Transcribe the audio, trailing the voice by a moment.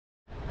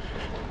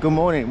Good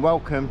morning,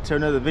 welcome to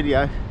another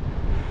video.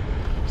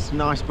 It's a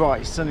nice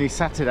bright sunny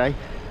Saturday,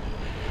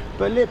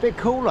 but a little bit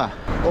cooler.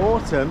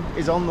 Autumn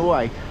is on the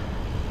way.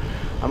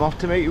 I'm off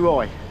to meet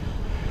Roy.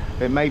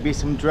 There may be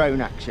some drone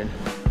action.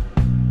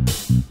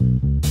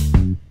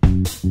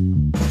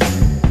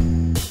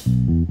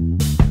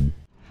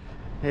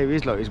 Here he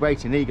is, look, he's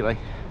waiting eagerly.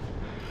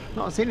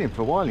 Not seen him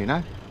for a while, you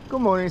know.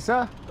 Good morning,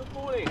 sir. Good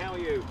morning, how are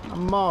you?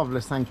 I'm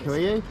marvellous, thank you. Are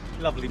you?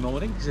 Lovely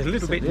morning. It's a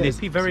little bit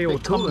nippy, very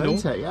autumnal. Cool,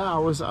 isn't it? Yeah, I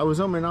was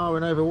umming and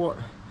ahhing over what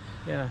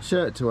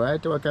shirt to wear.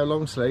 Do I go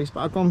long sleeves?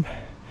 But I've gone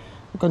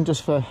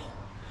just for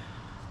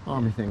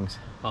army things.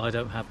 I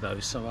don't have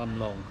those, so I'm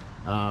long.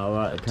 Oh,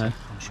 right, okay.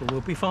 I'm sure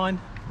we'll be fine.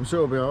 I'm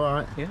sure we'll be all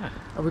right. Yeah.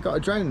 Have we got a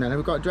drone then? Have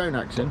we got drone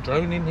action? Got a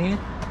drone in here.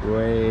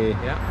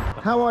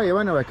 Yeah. How are you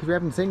anyway? Because we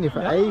haven't seen you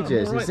for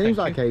ages. Right, it seems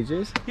like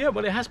ages. Yeah,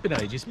 well, it has been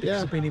ages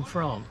because I've been in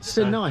France. It's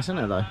been nice, hasn't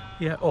it, though?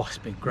 Yeah. Oh, it's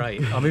been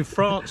great. I mean,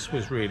 France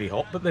was really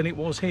hot, but then it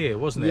was here,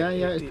 wasn't it?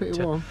 Yeah, it's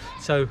pretty warm.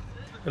 So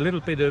a little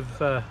bit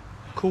of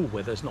cool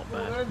weather's not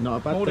bad. Not a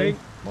bad Morning.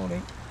 thing.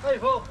 Morning. Hey,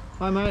 Paul.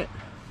 Hi, mate.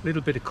 A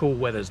little bit of cool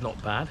weather's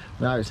not bad.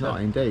 No, it's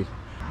not indeed.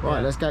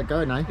 Right, let's get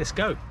going, eh? Let's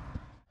go.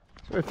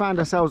 So we found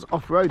ourselves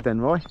off-road then,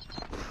 Roy.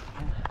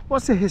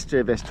 What's the history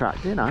of this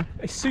track, do you know?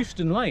 It's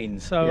Souston Lane,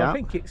 so I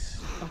think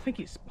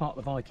it's part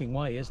of the Viking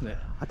Way, isn't it?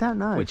 I don't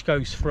know. Which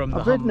goes from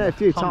I've ridden it a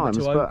few times,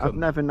 but I've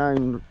never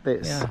known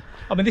this. Yeah.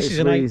 I mean, this is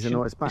an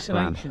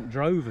ancient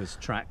drovers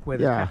track where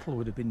the cattle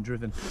would have been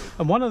driven.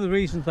 And one of the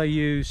reasons they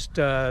used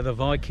the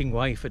Viking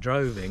Way for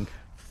droving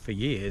for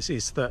years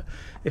is that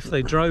if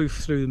they drove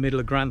through the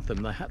middle of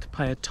Grantham, they had to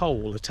pay a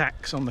toll, a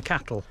tax on the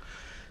cattle.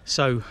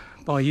 So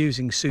by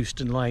using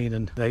Souston Lane,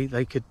 and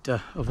they could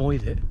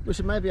avoid it. We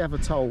should maybe have a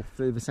toll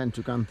through the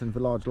central Grantham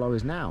for large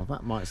lorries now.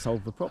 That might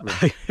solve the problem.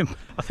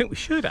 I think we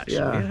should actually.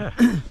 Yeah.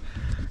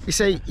 You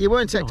see, you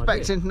weren't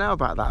expecting to know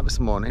about that this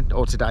morning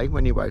or today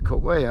when you woke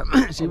up, were you?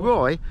 See,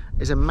 Roy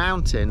is a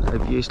mountain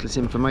of useless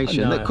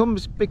information that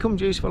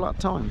becomes useful at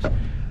times.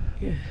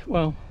 Yeah.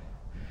 Well,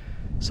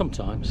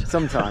 sometimes.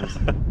 Sometimes.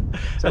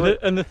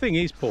 And the thing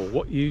is, Paul,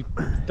 what you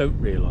don't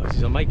realise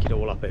is I make it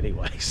all up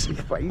anyways.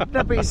 But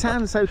you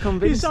sound so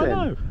convincing. Yes,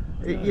 I know.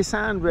 You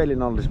sound really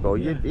knowledgeable.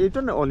 Yeah. You've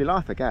done it all your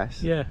life, I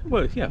guess. Yeah.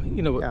 Well, yeah.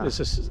 You know,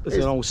 there's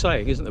an old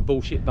saying, isn't there?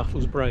 Bullshit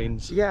baffles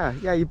brains. Yeah.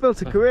 You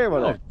built a career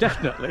on it. Oh,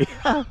 definitely.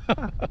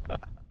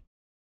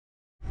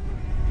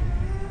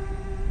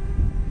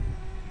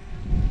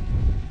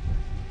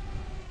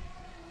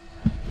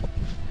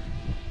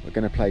 We're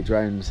going to play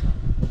drones.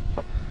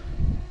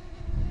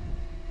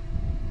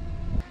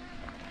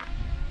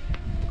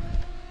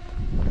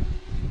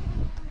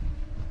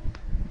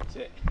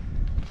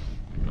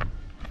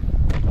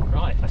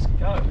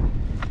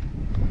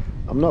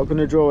 I'm not going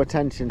to draw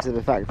attention to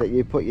the fact that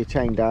you put your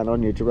chain down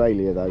on your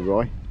derailleur though,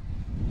 Roy.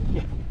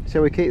 Yeah.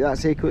 Shall we keep that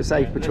secret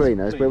safe between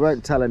us? We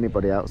won't tell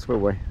anybody else, will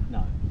we?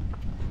 No.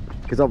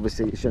 Because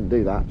obviously you shouldn't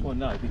do that. Well,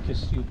 no,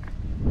 because you'd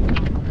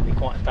be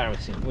quite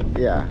embarrassing, wouldn't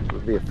it? Yeah, it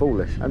would be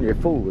foolish. Only a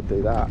fool would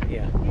do that.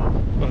 Yeah.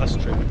 Well, that's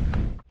true.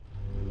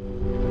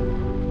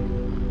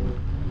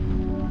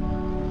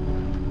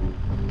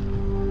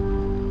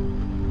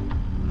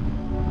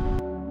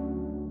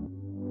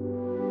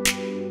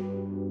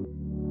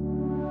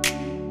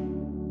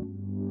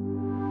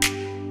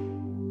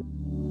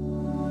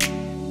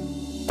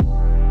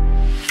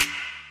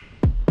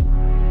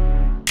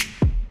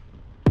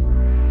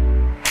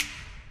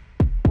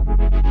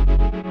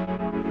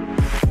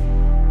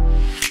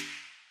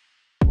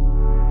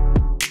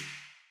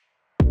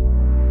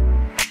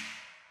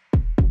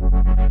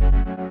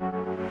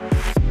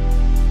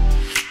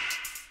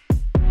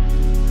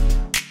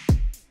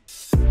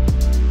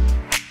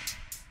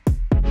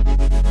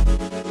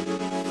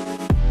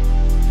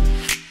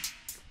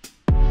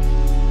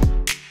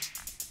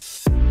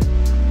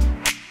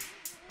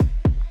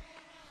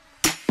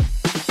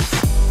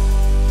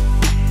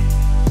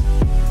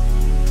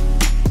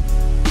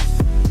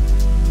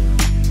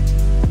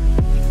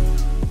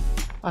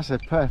 That's a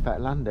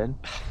perfect landing.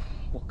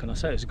 What can I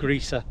say? It's a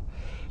greaser,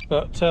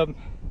 but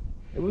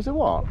it was a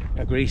what?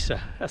 A greaser.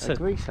 That's a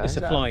greaser. It's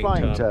a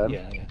flying term.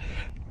 Yeah.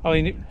 I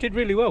mean, it did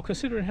really well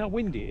considering how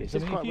windy it is.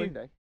 It's quite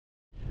windy.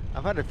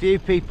 I've had a few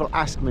people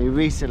ask me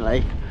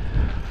recently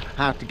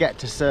how to get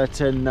to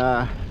certain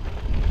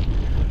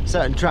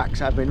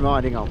tracks I've been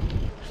riding on.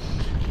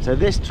 So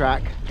this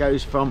track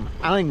goes from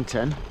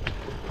Allington,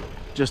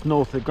 just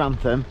north of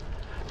Grantham,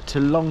 to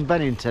Long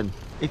Bennington.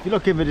 If you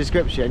look in the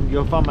description,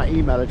 you'll find my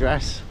email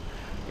address.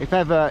 If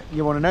ever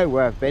you want to know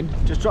where I've been,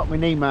 just drop me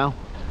an email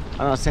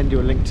and I'll send you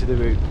a link to the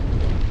route.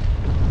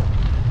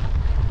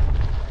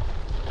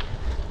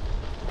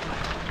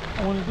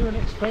 I want to do an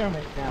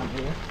experiment down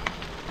here.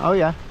 Oh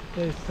yeah?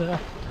 There's a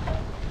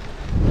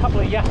couple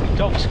of yapping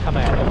dogs come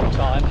out every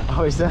time.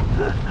 Oh, is there?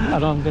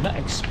 And I'm going to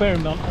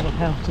experiment on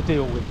how to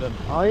deal with them.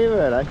 Are you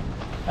really?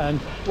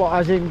 And what,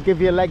 as in give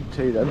your leg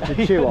to them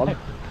to chew on,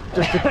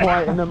 just to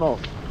quieten them up?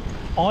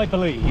 I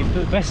believe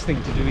that the best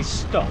thing to do is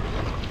stop.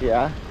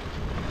 Yeah.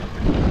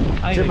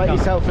 To make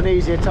yourself an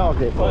easier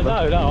target? Well,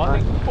 no, I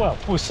think, well,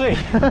 we'll see.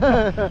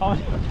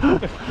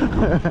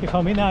 If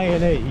I'm in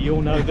A&E,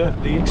 you'll know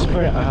that the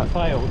experiment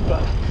failed,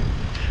 but...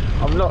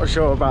 I'm not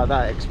sure about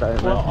that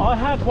experiment. Well, I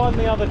had one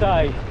the other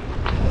day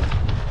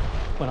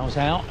when I was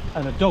out,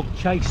 and a dog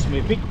chased me,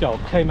 a big dog,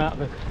 came out of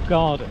the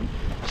garden,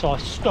 so I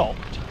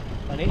stopped,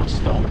 and it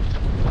stopped.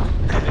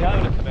 And the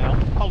owner came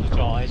out,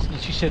 apologised,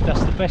 and she said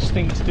that's the best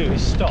thing to do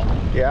is stop.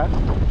 Yeah.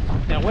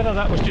 Now, whether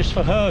that was just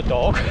for her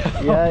dog,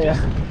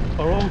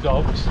 or all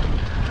dogs.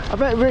 I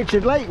bet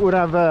Richard Lake would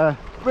have,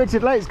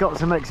 Richard Lake's got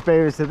some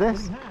experience of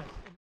this.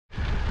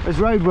 There's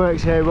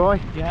roadworks here, Roy.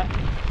 Yeah.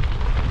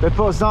 They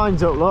put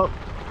signs up, look.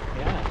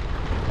 Yeah.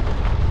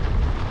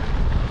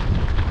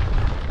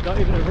 Not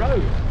even a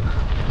road.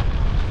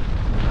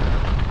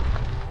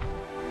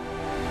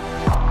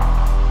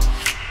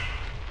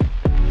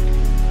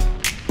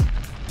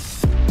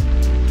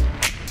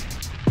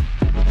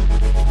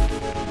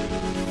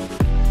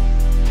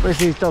 Where's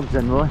these dogs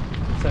then, Roy?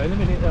 So in a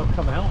minute they'll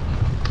come out.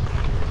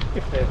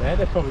 If they're there,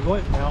 they probably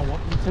won't now, I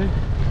want them to.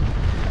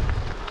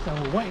 So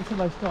we'll wait until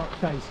they start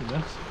chasing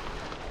us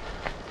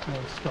and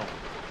they'll stop.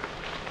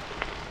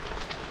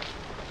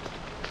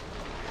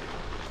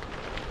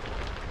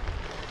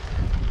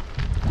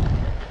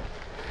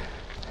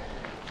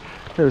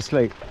 They're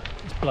asleep.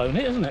 It's blown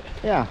it, isn't it?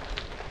 Yeah.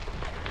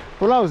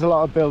 Well, that was a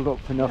lot of build up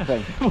for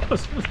nothing. It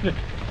was, wasn't it?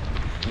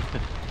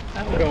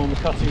 That will go on the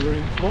cutting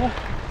room floor.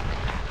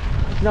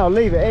 No,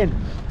 leave it in.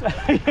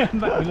 Yeah,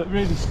 that would look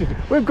really stupid.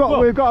 We've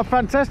got a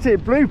fantastic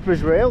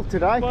bloopers reel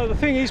today. Well, the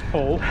thing is,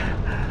 Paul,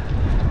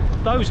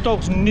 those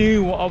dogs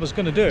knew what I was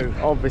going to do.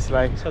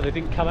 Obviously. So they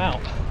didn't come out.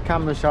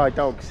 Camera shy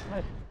dogs.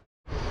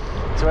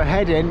 So we're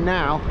heading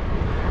now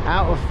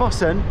out of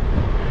Fossen,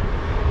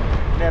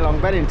 near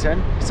Long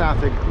Bennington,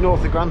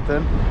 north of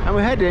Grantham, and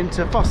we're heading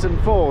to Fossen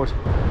Ford,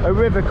 a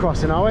river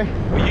crossing, are we?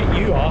 Well,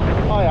 you are.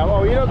 I am.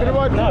 Oh, you're not going to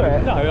ride through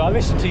it? No, I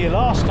listened to you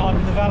last time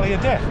in the Valley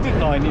of Death,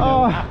 didn't I? And you know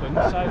what happened,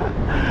 so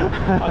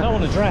I don't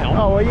want to drown.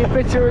 Oh, are you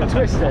bitter and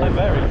twisted? I'm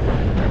very.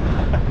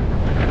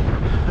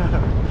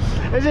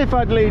 As if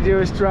I'd lead you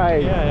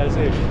astray. Yeah, as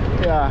if.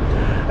 Yeah.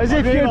 As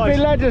if you'd be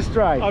led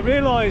astray. I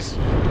realised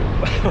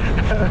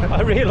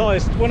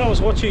when I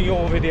was watching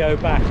your video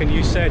back and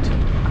you said,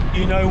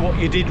 you know what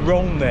you did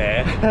wrong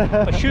there,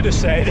 I should have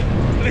said,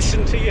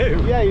 listen to you.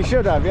 Yeah, you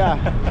should have,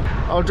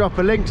 yeah. I'll drop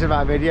a link to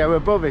that video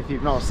above if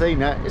you've not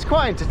seen it. It's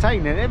quite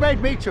entertaining. It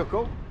made me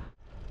chuckle.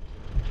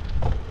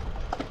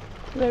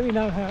 Let me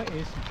know how it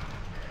is.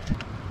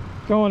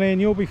 Go on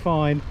in, you'll be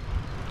fine.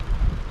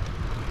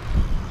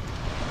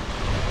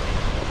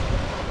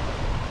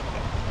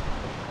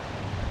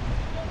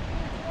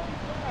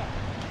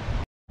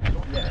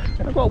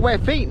 I've got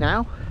wet feet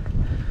now.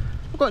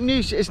 I've got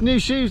it's new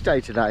shoes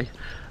day today.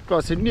 I've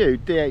got some new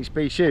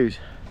DHB shoes.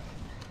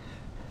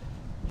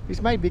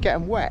 He's made me get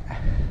them wet.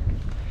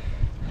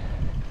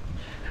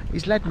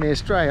 He's led me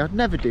astray. I'd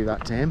never do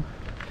that to him.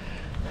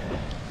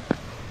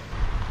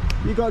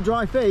 You got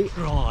dry feet?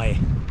 Dry.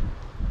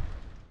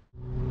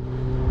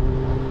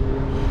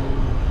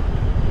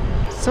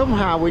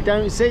 Somehow we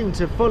don't seem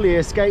to fully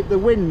escape the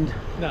wind.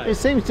 No. It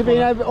seems to be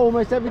in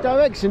almost every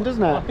direction,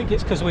 doesn't it? I think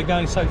it's because we're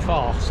going so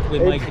fast,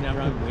 we're making our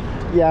own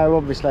wind. Yeah,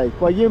 obviously.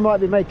 Well, you might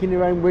be making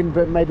your own wind,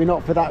 but maybe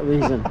not for that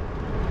reason.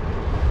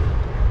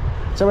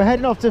 So we're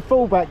heading off to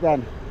Fulbeck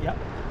then? Yep.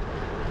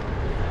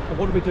 And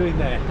what are we doing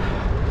there?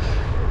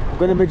 We're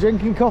going to be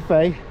drinking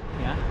coffee.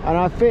 Yeah. And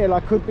I feel I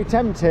could be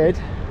tempted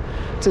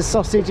to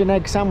sausage and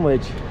egg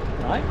sandwich.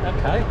 Right,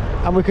 okay.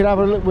 And we could have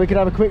a look, we could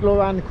have a quick look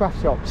around the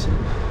craft shops.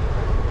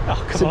 Oh,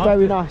 come it's on. a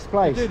very nice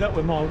place. I do that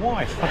with my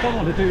wife. I don't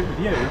want to do it with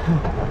you.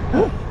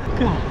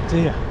 God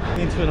dear.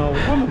 Into an old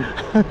woman.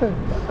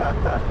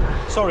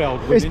 Sorry,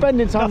 old woman. It's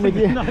spending time with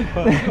you.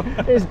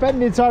 It's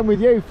spending time with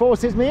you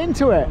forces me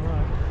into it.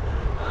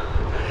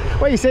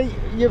 Right. Well, you see,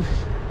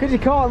 because you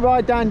can't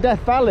ride down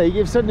Death Valley,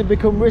 you've suddenly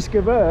become risk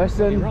averse.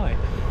 And you're right.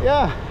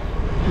 Yeah.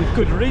 With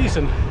good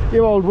reason.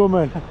 You old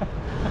woman.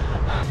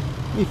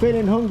 You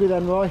feeling hungry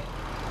then, Roy?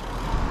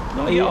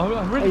 Not yet.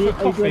 I'm ready for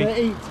coffee. Are you going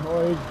to eat or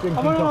are you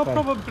drinking coffee? I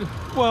probably,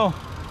 well,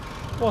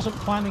 wasn't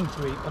planning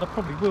to eat, but I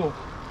probably will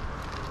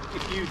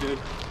if you do.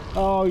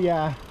 Oh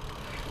yeah.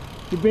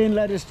 You're being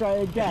led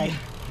astray again.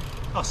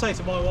 I'll say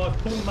to my wife,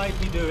 Paul made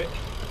me do it.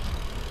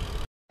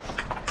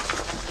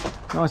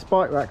 Nice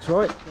bike racks,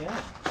 right?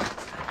 Yeah.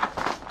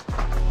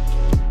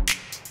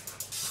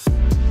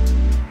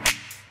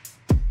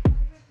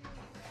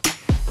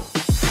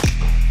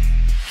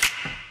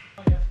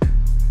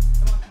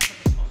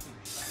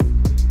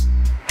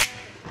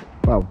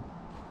 Well,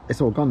 it's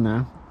all gone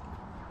now.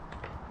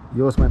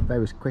 Yours went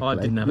very quickly. I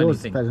didn't have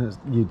anything.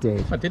 You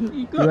did. I didn't.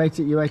 You ate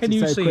it. You ate Can it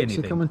you so see quick.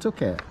 anything? She come and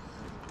took it.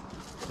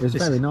 It was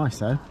very nice,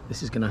 though.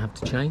 This is going to have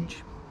to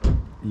change.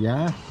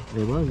 Yeah,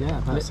 it will.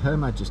 Yeah, that's Her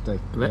Majesty.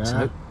 Let's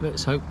hope.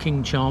 Let's hope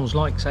King Charles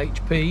likes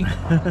HP.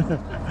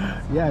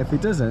 Yeah, if he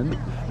doesn't,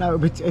 no,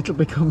 it'll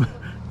become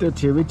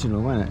Dutch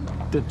original, won't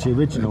it? Dutch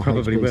original. It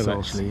probably HP will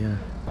sauce. actually. Yeah.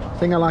 The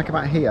thing I like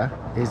about here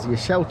is you're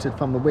sheltered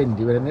from the wind.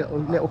 You're in a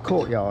little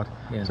courtyard.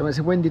 Yeah. So when it's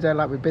a windy day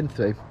like we've been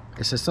through,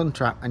 It's a sun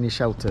trap and you're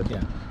sheltered.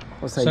 Yeah.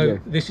 What's they so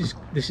do? this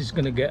is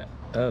going to get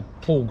a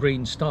Paul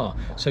Green star.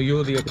 So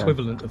you're the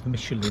equivalent of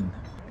Michelin.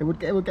 It would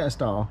get a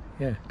star.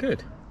 Yeah,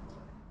 good.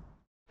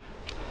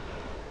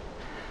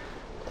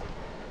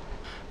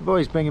 The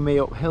boy's bringing me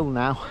uphill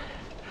now.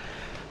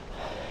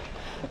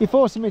 You're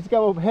forcing me to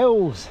go up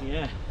hills.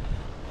 Yeah.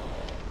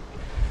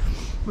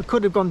 We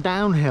could have gone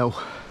downhill,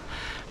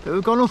 but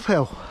we've gone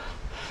uphill.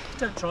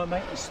 Don't try and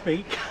make me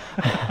speak.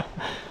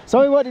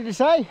 Sorry, what did you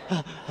say?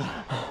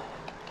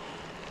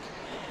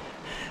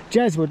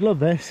 Jez would love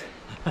this.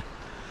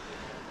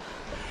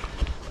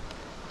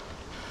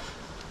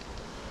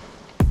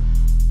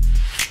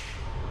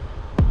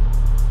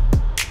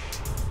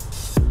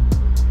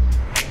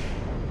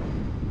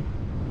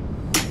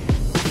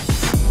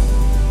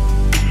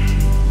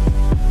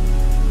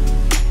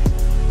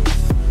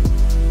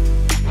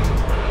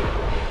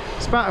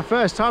 It's about the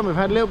first time we've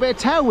had a little bit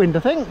of tailwind, I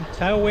think.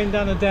 Tailwind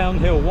and a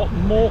downhill. What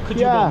more could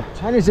you want?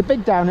 Yeah, and it's a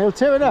big downhill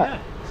too, isn't it?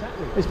 Yeah,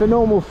 exactly. It's the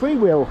normal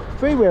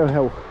freewheel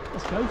hill.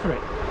 Let's go for it.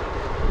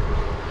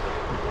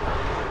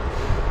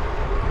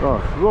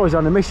 Oh, Roy's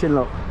on a mission,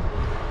 look.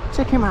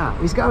 Check him out,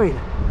 he's going.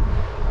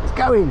 He's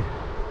going.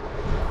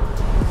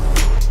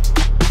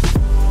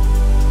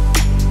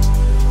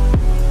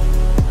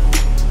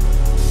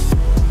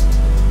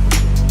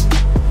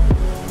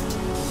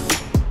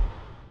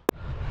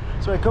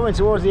 So we're coming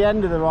towards the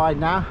end of the ride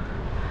now.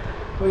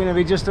 We're going to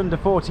be just under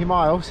 40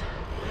 miles.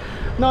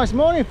 Nice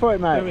morning for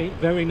it, mate. Very,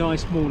 very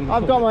nice morning.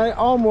 I've got my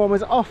arm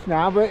warmers off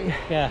now, but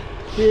yeah,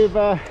 you've...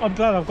 I'm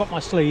glad I've got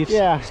my sleeves.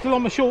 Yeah. Still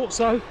on my shorts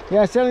though.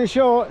 Yeah, still in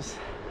shorts.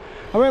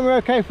 I think we're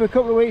okay for a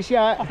couple of weeks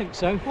yet. I think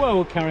so. Well,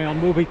 we'll carry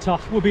on. We'll be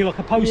tough. We'll be like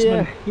a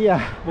postman.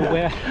 Yeah. We'll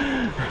wear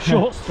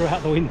shorts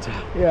throughout the winter.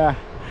 Yeah.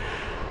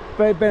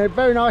 But it's been a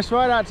very nice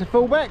ride out to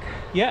Fulbeck.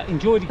 Yeah,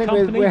 enjoyed your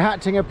company. We're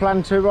hatching a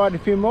plan to ride a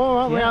few more,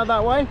 aren't we, Yeah. out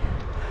that way?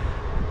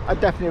 I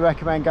definitely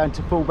recommend going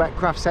to Fulbeck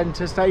Craft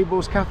Centre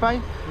Stables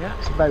Cafe. Yeah.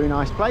 It's a very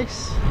nice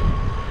place.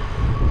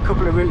 A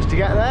couple of routes to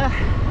get there.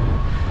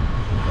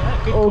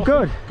 Yeah, good All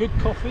coffee, good. Good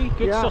coffee,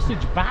 good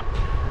sausage bap.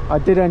 I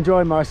did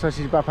enjoy my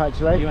sausage bap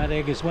actually. You had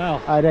egg as well.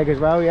 I had egg as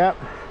well, yep.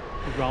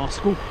 You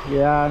rascal.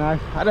 Yeah, I know.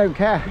 I don't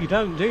care. You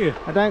don't, do you?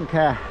 I don't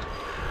care.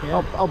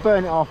 Yeah. I'll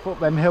burn it off up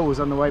them hills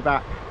on the way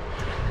back.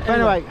 But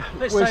anyway,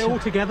 let's say all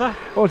together.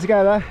 All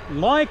together.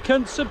 Like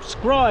and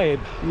subscribe.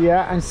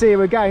 Yeah, and see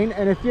you again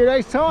in a few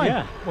days' time.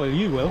 Yeah, well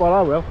you will. Well,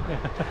 I will.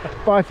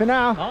 Bye for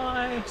now.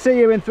 Bye. See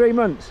you in 3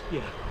 months.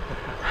 Yeah.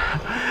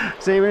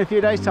 See you in a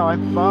few days'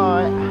 time.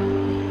 Bye.